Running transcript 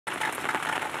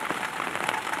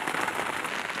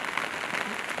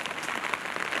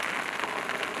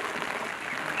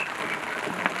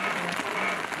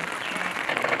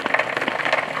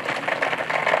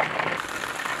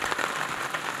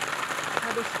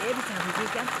也不想自己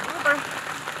讲猪肝儿。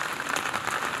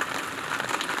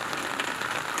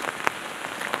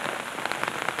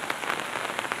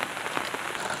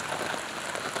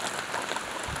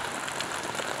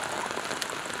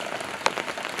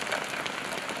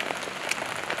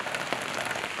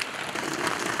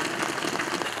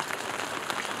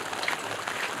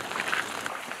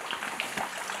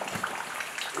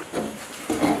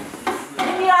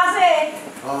米拉水。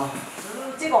啊。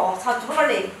这个炒猪肝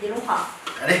的一弄哈。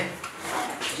来的。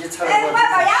你炒哎，我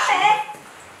要压妹。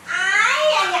哎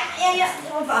呀，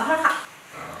我抱会儿哈。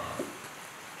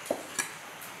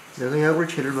那个腰果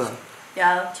切点儿吧。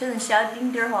要切成小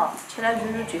丁点儿哈，切到肉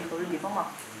最后的地方嘛。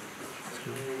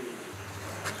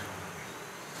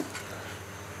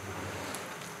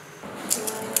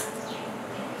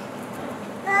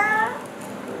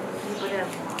你不得来吗？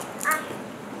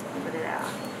你不得来啊？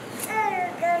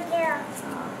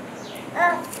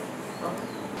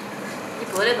你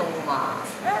不得动我嘛？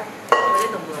不得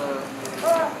动不？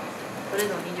不得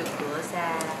动你就喝噻。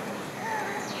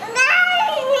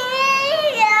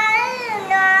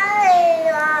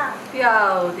不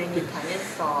要得你看点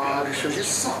啥？你说些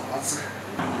啥子？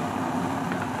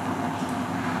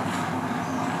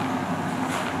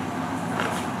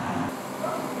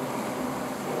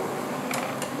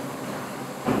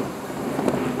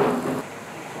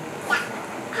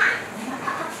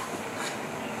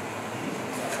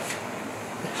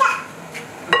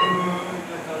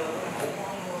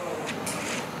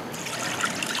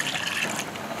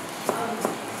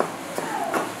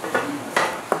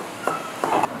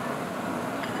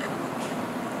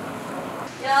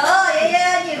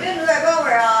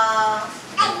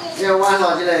今天晚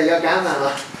上起来要干饭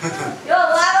了。哟，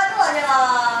我还把做去了。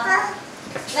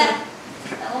来，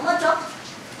我们走。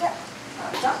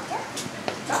走。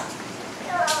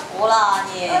饿了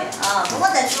你啊？我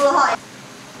们在煮了哈。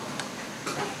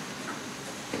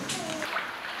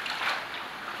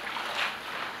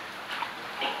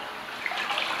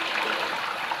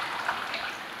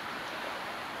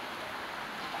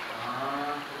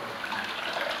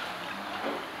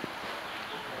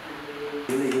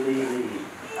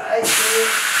哎，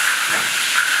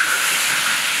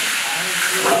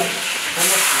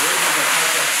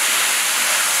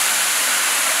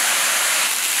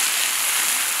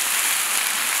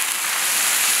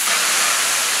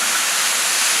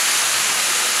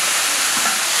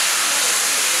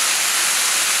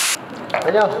大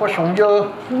家喝红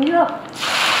酒。红酒。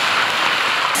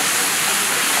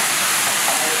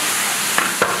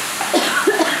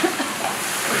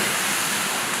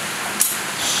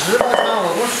18场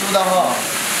我数到哈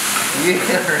，1、2、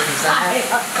3。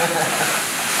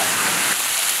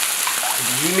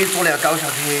米佐料倒下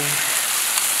去，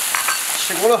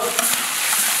起锅了。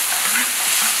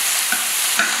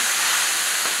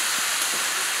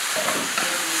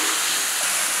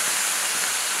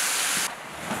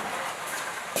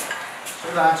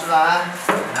吃饭。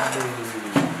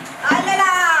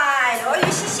来，落鱼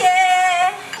谢谢。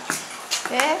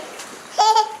哎。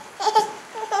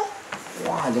哇，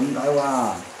这么大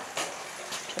哇！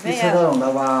你吃得弄到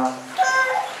哇？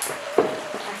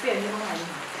别你弄来你，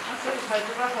我手里炒猪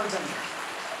肝好整。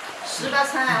18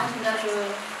场啊，我现在说。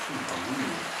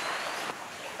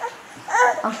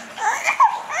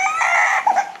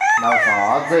闹啥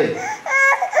子？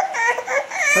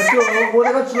快吃哦，我那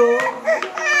个吃哦。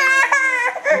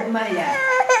我买的呀。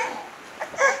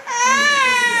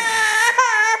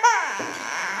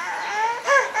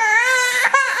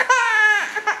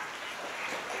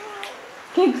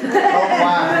老板，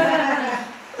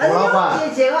吴老板，别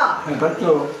接啊！快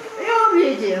走。哎呦，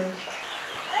别接。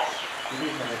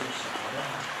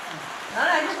那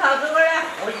你炒猪肝呢？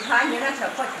我一看你那才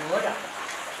快做的。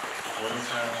我的噻，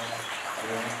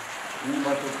你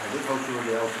把这菜都炒熟了，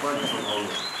不管你炒好了。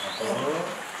哦，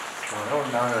那我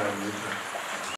哪来意思？